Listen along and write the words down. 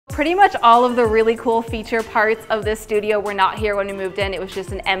Pretty much all of the really cool feature parts of this studio were not here when we moved in. It was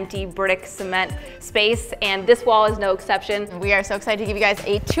just an empty brick cement space, and this wall is no exception. We are so excited to give you guys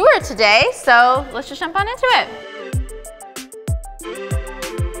a tour today, so let's just jump on into it.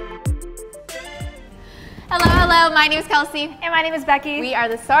 Hello, my name is Kelsey. And my name is Becky. We are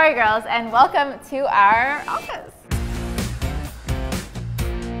the Sorry Girls, and welcome to our office.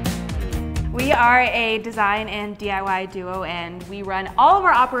 We are a design and DIY duo, and we run all of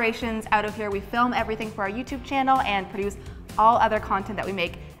our operations out of here. We film everything for our YouTube channel and produce all other content that we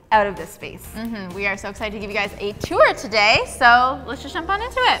make out of this space. We are so excited to give you guys a tour today, so let's just jump on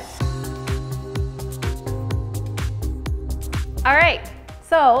into it. All right,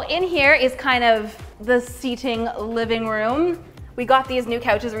 so in here is kind of the seating living room. We got these new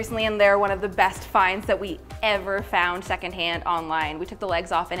couches recently, and they're one of the best finds that we ever found secondhand online. We took the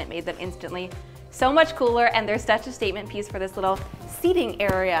legs off and it made them instantly so much cooler, and they're such a statement piece for this little seating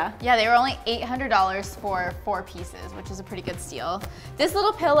area. Yeah, they were only $800 for 4 pieces, which is a pretty good steal. This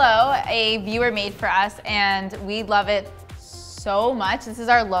little pillow, a viewer made for us, and we love it so much. This is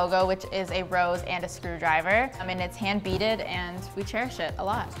our logo, which is a rose and a screwdriver. And it's hand beaded, and we cherish it a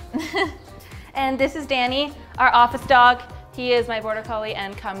lot. And this is Danny, our office dog. He is my border collie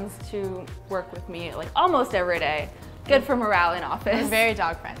and comes to work with me like almost every day. Good for morale in office. We're very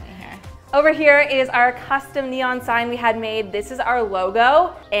dog friendly here. Over here is our custom neon sign we had made. This is our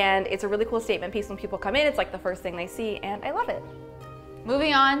logo, and it's a really cool statement piece when people come in. It's like the first thing they see, and I love it.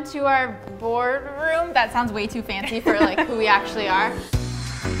 Moving on to our boardroom. That sounds way too fancy for like who we actually are.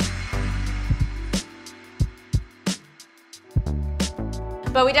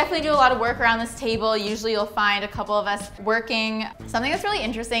 But we definitely do a lot of work around this table. Usually you'll find a couple of us working. Something that's really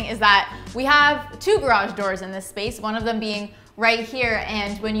interesting is that we have 2 garage doors in this space, one of them being right here.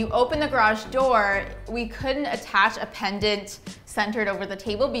 And when you open the garage door, we couldn't attach a pendant centered over the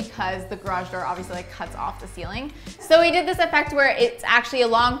table because the garage door obviously like cuts off the ceiling. So we did this effect where it's actually a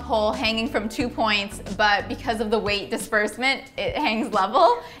long pole hanging from 2 points, but because of the weight disbursement, it hangs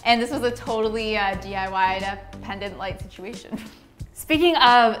level. And this was a totally DIY'd pendant light situation. Speaking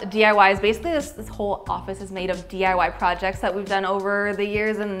of DIYs, basically this whole office is made of DIY projects that we've done over the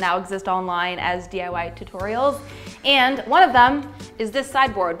years and now exist online as DIY tutorials. And one of them is this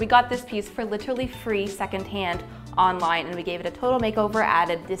sideboard. We got this piece for literally free secondhand online, and we gave it a total makeover,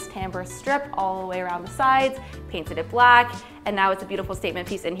 added this timbre strip all the way around the sides, painted it black, and now it's a beautiful statement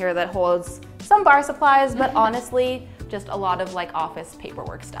piece in here that holds some bar supplies, but honestly, just a lot of like office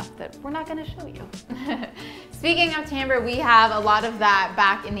paperwork stuff that we're not gonna show you. Speaking of timbre, we have a lot of that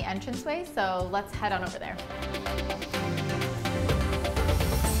back in the entranceway, so let's head on over there.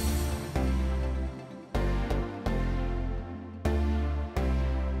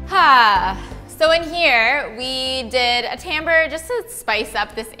 So in here, we did a timbre just to spice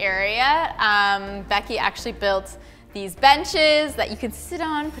up this area. Becky actually built these benches that you could sit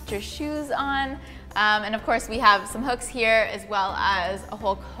on, put your shoes on. And of course we have some hooks here as well as a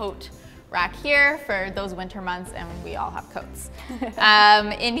whole coat rack here for those winter months, and we all have coats.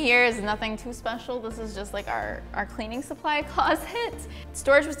 In here is nothing too special. This is just like our cleaning supply closet.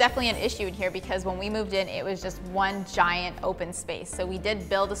 Storage was definitely an issue in here because when we moved in, it was just one giant open space. So we did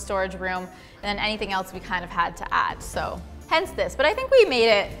build a storage room, and then anything else we kind of had to add. So hence this, but I think we made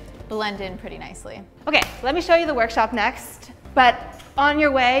it blend in pretty nicely. Okay, let me show you the workshop next. But on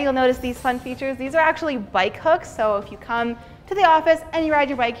your way, you'll notice these fun features. These are actually bike hooks. So if you come to the office and you ride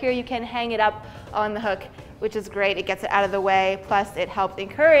your bike here, you can hang it up on the hook, which is great. It gets it out of the way. Plus it helps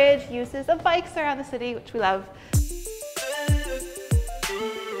encourage uses of bikes around the city, which we love.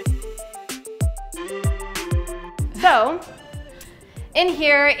 So in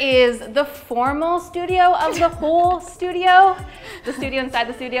here is the formal studio of the whole studio. The studio inside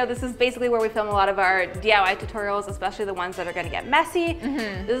the studio. This is basically where we film a lot of our DIY tutorials, especially the ones that are gonna get messy.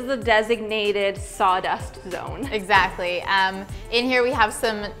 This is the designated sawdust zone. Exactly. In here we have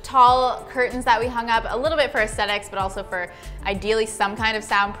some tall curtains that we hung up, a little bit for aesthetics, but also for ideally some kind of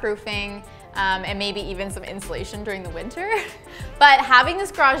soundproofing. And maybe even some insulation during the winter. But having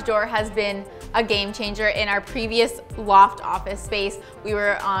this garage door has been a game changer. In our previous loft office space, we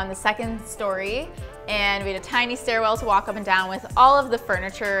were on the 2nd story, and we had a tiny stairwell to walk up and down. With all of the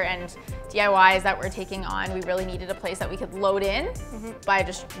furniture and DIYs that we're taking on, we really needed a place that we could load in by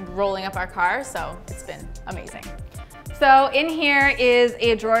just rolling up our car, so it's been amazing. So in here is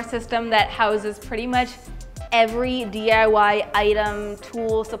a drawer system that houses pretty much every DIY item,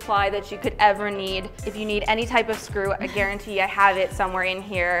 tool, supply that you could ever need. If you need any type of screw, I guarantee I have it somewhere in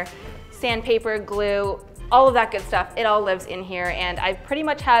here. Sandpaper, glue, all of that good stuff, it all lives in here, and I pretty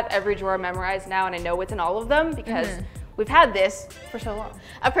much have every drawer memorized now, and I know what's in all of them because we've had this for so long.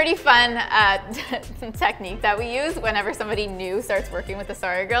 A pretty fun technique that we use whenever somebody new starts working with the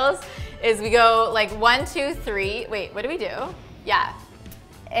Sorry Girls is we go like 1, 2, 3. Wait, what do we do? Yeah.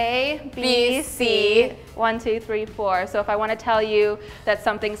 A, B, C, 1, 2, 3, 4. So if I want to tell you that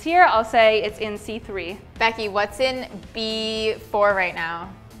something's here, I'll say it's in C3. Becky, what's in B4 right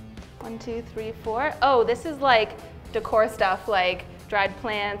now? 1, 2, 3, 4. Oh, this is like decor stuff like dried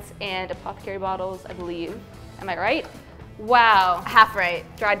plants and apothecary bottles, I believe. Am I right? Wow. Half right.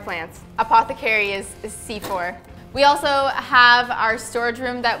 Dried plants. Apothecary is C4. We also have our storage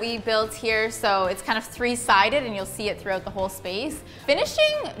room that we built here, so it's kind of 3-sided and you'll see it throughout the whole space.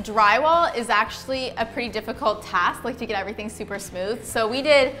 Finishing drywall is actually a pretty difficult task, like to get everything super smooth. So we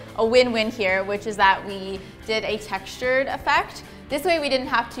did a win-win here, which is that we did a textured effect. This way we didn't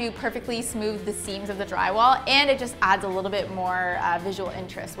have to perfectly smooth the seams of the drywall, and it just adds a little bit more visual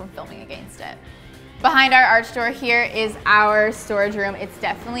interest when filming against it. Behind our art store here is our storage room. It's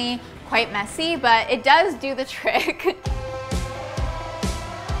definitely quite messy, but it does do the trick.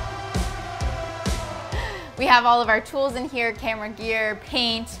 We have all of our tools in here, camera gear,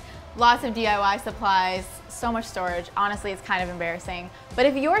 paint, lots of DIY supplies, so much storage. Honestly, it's kind of embarrassing. But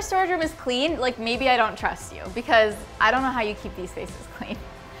if your storage room is clean, like maybe I don't trust you because I don't know how you keep these spaces clean.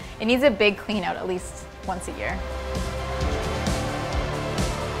 It needs a big clean out at least once a year.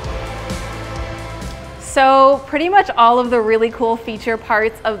 So pretty much all of the really cool feature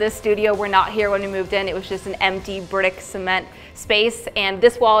parts of this studio were not here when we moved in. It was just an empty brick cement space, and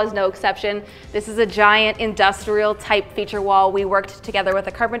this wall is no exception. This is a giant industrial type feature wall we worked together with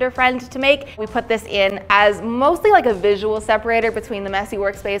a carpenter friend to make. We put this in as mostly like a visual separator between the messy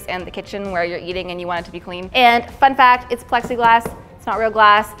workspace and the kitchen where you're eating and you want it to be clean. And fun fact, it's plexiglass. It's not real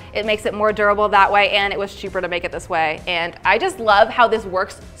glass. It makes it more durable that way, and it was cheaper to make it this way. And I just love how this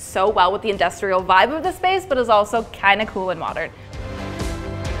works so well with the industrial vibe of the space, but is also kind of cool and modern.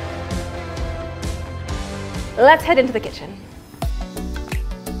 Let's head into the kitchen.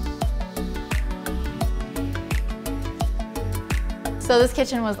 So this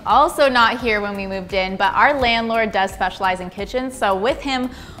kitchen was also not here when we moved in, but our landlord does specialize in kitchens. So with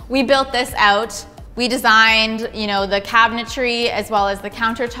him, we built this out. We designed, you know, the cabinetry as well as the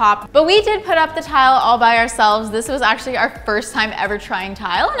countertop, but we did put up the tile all by ourselves. This was actually our first time ever trying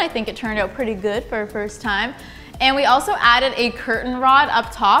tile, and I think it turned out pretty good for a first time. And we also added a curtain rod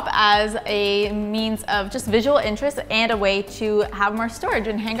up top as a means of just visual interest and a way to have more storage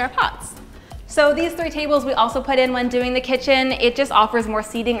and hang our pots. So these 3 tables we also put in when doing the kitchen. It just offers more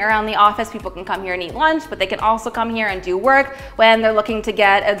seating around the office. People can come here and eat lunch, but they can also come here and do work when they're looking to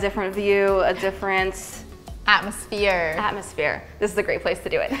get a different view, a different atmosphere. This is a great place to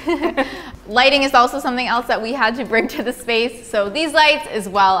do it. Lighting is also something else that we had to bring to the space. So these lights, as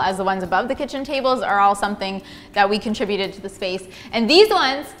well as the ones above the kitchen tables, are all something that we contributed to the space. And these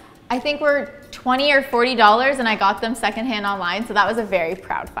ones, I think were $20 or $40, and I got them secondhand online, so that was a very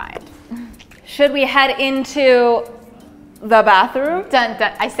proud find. Should we head into the bathroom? Dun,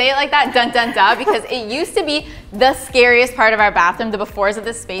 dun. I say it like that, dun, dun, dun, because it used to be the scariest part of our bathroom. The befores of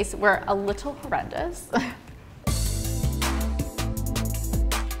this space were a little horrendous.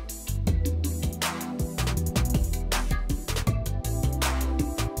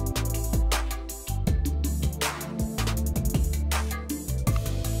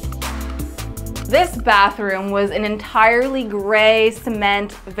 This bathroom was an entirely gray,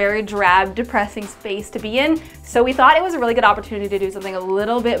 cement, very drab, depressing space to be in, so we thought it was a really good opportunity to do something a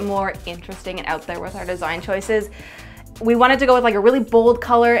little bit more interesting and out there with our design choices. We wanted to go with like a really bold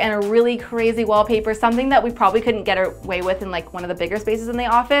color and a really crazy wallpaper, something that we probably couldn't get away with in like one of the bigger spaces in the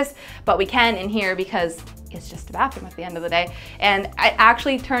office, but we can in here because it's just a bathroom at the end of the day. And it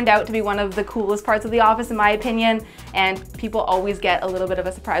actually turned out to be one of the coolest parts of the office in my opinion, and people always get a little bit of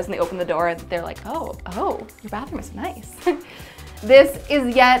a surprise when they open the door and they're like, oh, your bathroom is nice. This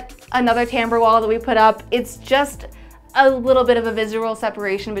is yet another tambour wall that we put up. It's just a little bit of a visual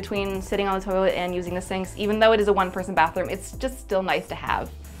separation between sitting on the toilet and using the sinks. Even though it is a one-person bathroom, it's just still nice to have.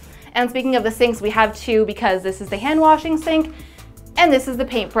 And speaking of the sinks, we have 2 because this is the hand washing sink and this is the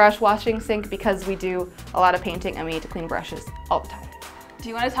paintbrush washing sink because we do a lot of painting and we need to clean brushes all the time. Do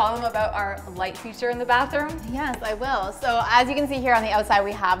you want to tell them about our light feature in the bathroom? Yes, I will. So as you can see here on the outside,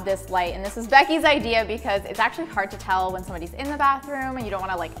 we have this light, and this was Becky's idea because it's actually hard to tell when somebody's in the bathroom and you don't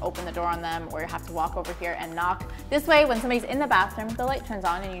want to like open the door on them or you have to walk over here and knock. This way, when somebody's in the bathroom, the light turns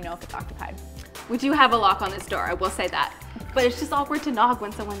on and you know if it's occupied. We do have a lock on this door, I will say that. But it's just awkward to knock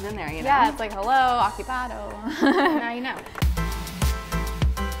when someone's in there, you know? Yeah, it's like, hello, occupado. Now you know.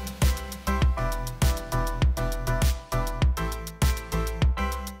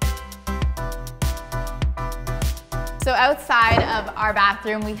 So outside of our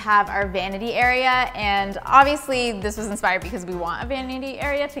bathroom, we have our vanity area, and obviously this was inspired because we want a vanity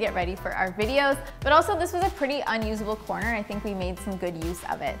area to get ready for our videos, but also this was a pretty unusable corner. I think we made some good use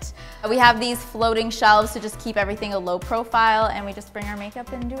of it. We have these floating shelves to just keep everything a low profile, and we just bring our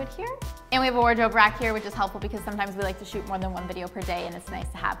makeup and do it here. And we have a wardrobe rack here, which is helpful because sometimes we like to shoot more than one video per day, and it's nice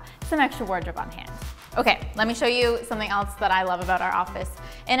to have some extra wardrobe on hand. Okay, let me show you something else that I love about our office,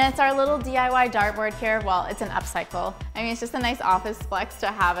 and it's our little DIY dartboard here. Well, it's an upcycle. I mean, it's just a nice office flex to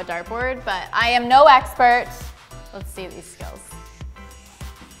have a dartboard, but I am no expert. Let's see these skills.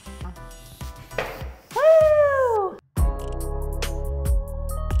 Woo!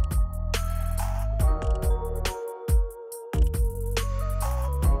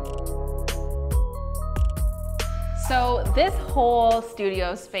 So this whole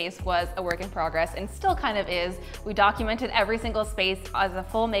studio space was a work in progress and still kind of is. We documented every single space as a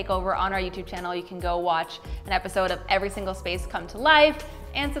full makeover on our YouTube channel. You can go watch an episode of every single space come to life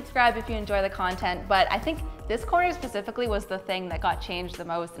and subscribe if you enjoy the content. But I think this corner specifically was the thing that got changed the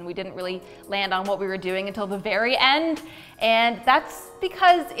most, and we didn't really land on what we were doing until the very end. And that's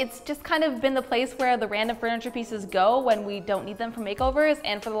because it's just kind of been the place where the random furniture pieces go when we don't need them for makeovers.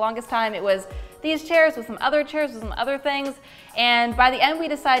 And for the longest time, it was these chairs with some other chairs with some other things. And by the end, we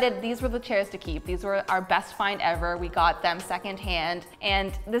decided these were the chairs to keep. These were our best find ever. We got them secondhand.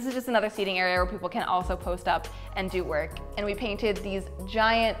 And this is just another seating area where people can also post up and do work. And we painted these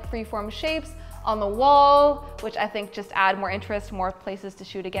giant freeform shapes on the wall, which I think just add more interest, more places to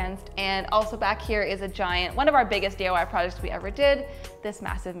shoot against. And also back here is a giant, one of our biggest DIY projects we ever did. This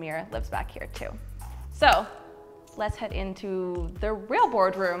massive mirror lives back here too. So let's head into the real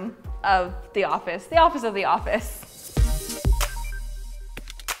boardroom of the office of the office.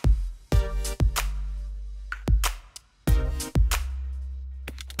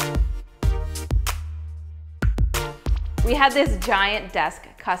 We had this giant desk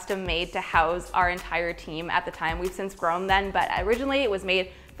custom made to house our entire team at the time. We've since grown then, but originally it was made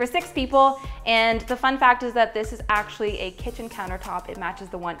for 6 people. And the fun fact is that this is actually a kitchen countertop. It matches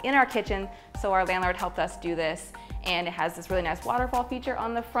the one in our kitchen. So our landlord helped us do this. And it has this really nice waterfall feature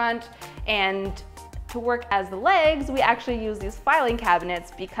on the front. And to work as the legs, we actually use these filing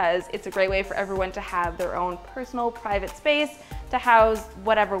cabinets because it's a great way for everyone to have their own personal private space to house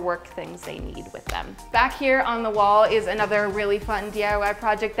whatever work things they need with them. Back here on the wall is another really fun DIY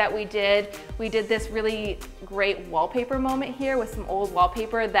project that we did. We did this really great wallpaper moment here with some old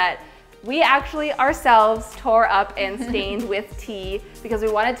wallpaper that we actually ourselves tore up and stained with tea because we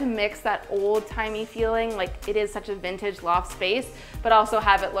wanted to mix that old-timey feeling, like it is such a vintage loft space, but also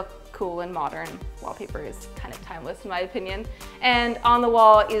have it look cool and modern. Wallpaper is kind of timeless in my opinion. And on the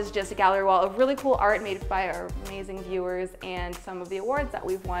wall is just a gallery wall of really cool art made by our amazing viewers and some of the awards that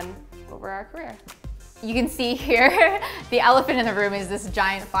we've won over our career. You can see here, the elephant in the room is this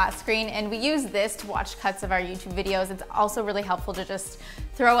giant flat screen, and we use this to watch cuts of our YouTube videos. It's also really helpful to just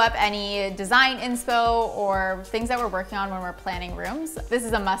throw up any design inspo or things that we're working on when we're planning rooms. This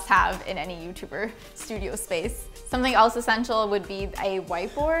is a must-have in any YouTuber studio space. Something else essential would be a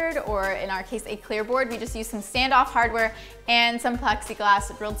whiteboard, or in our case, a clear board. We just use some standoff hardware and some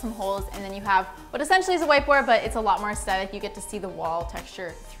plexiglass, drilled some holes, and then you have what essentially is a whiteboard, but it's a lot more aesthetic. You get to see the wall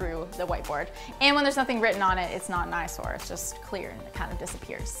texture through the whiteboard. And when there's nothing written on it, it's not an eyesore, it's just clear and it kind of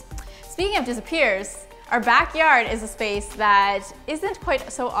disappears. Speaking of disappears, our backyard is a space that isn't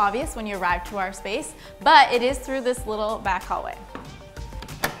quite so obvious when you arrive to our space, but it is through this little back hallway.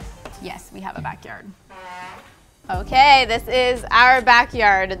 Yes, we have a backyard. Okay, this is our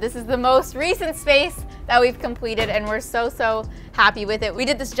backyard. This is the most recent space that we've completed, and we're so happy with it. We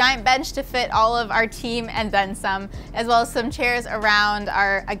did this giant bench to fit all of our team and then some, as well as some chairs around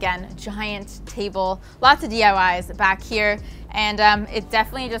our, again, giant table. Lots of DIYs back here, and it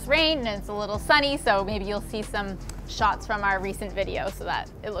definitely just rained and it's a little sunny, so maybe you'll see some shots from our recent video so that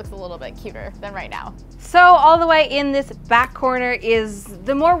it looks a little bit cuter than right now. So all the way in this back corner is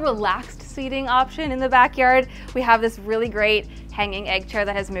the more relaxed seating option in the backyard. We have this really great hanging egg chair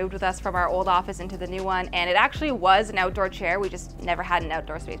that has moved with us from our old office into the new one, and it actually was an outdoor chair. We just never had an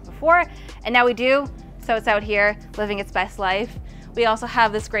outdoor space before, and now we do, so it's out here living its best life. We also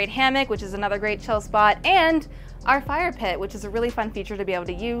have this great hammock, which is another great chill spot, and our fire pit, which is a really fun feature to be able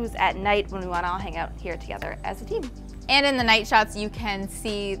to use at night when we want to all hang out here together as a team. And in the night shots, you can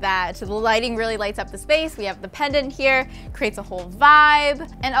see that the lighting really lights up the space. We have the pendant here, creates a whole vibe.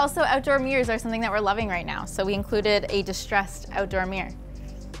 And also outdoor mirrors are something that we're loving right now. So we included a distressed outdoor mirror.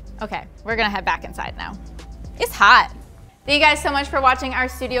 Okay, we're gonna head back inside now. It's hot. Thank you guys so much for watching our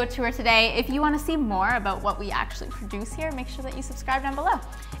studio tour today. If you want to see more about what we actually produce here, make sure that you subscribe down below.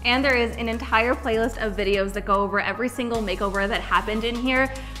 And there is an entire playlist of videos that go over every single makeover that happened in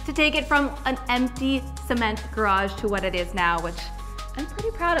here to take it from an empty cement garage to what it is now, which I'm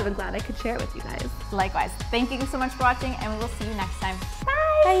pretty proud of and glad I could share it with you guys. Likewise. Thank you so much for watching, and we will see you next time.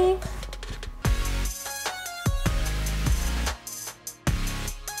 Bye. Bye.